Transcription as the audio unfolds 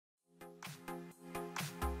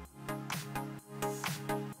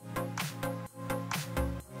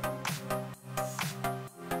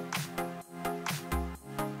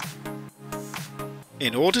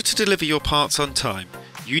In order to deliver your parts on time,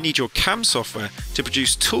 you need your CAM software to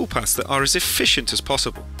produce toolpaths that are as efficient as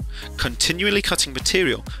possible, continually cutting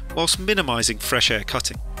material whilst minimising fresh air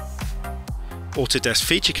cutting. Autodesk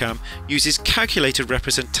FeatureCAM uses calculated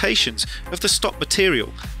representations of the stock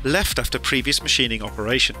material left after previous machining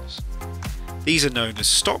operations. These are known as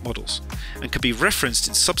stock models and can be referenced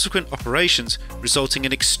in subsequent operations, resulting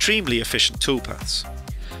in extremely efficient toolpaths.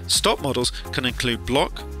 Stock models can include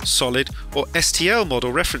block, solid or STL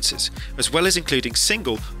model references, as well as including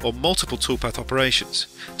single or multiple toolpath operations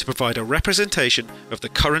to provide a representation of the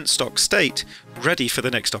current stock state ready for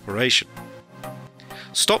the next operation.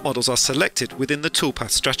 Stock models are selected within the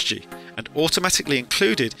toolpath strategy and automatically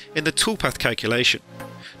included in the toolpath calculation,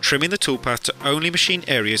 trimming the toolpath to only machine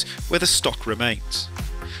areas where the stock remains.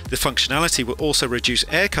 The functionality will also reduce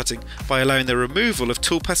air cutting by allowing the removal of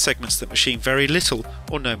toolpath segments that machine very little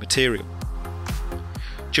or no material.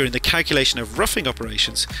 During the calculation of roughing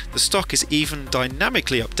operations, the stock is even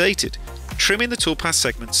dynamically updated, trimming the toolpath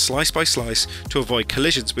segments slice by slice to avoid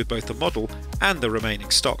collisions with both the model and the remaining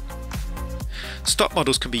stock. Stock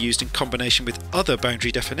models can be used in combination with other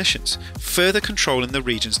boundary definitions, further controlling the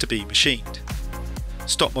regions to be machined.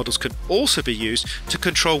 Stock models can also be used to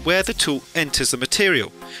control where the tool enters the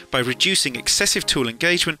material by reducing excessive tool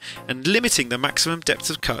engagement and limiting the maximum depth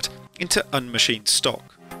of cut into unmachined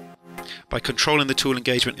stock. By controlling the tool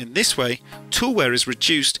engagement in this way, tool wear is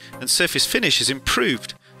reduced and surface finish is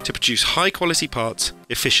improved to produce high quality parts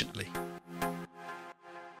efficiently.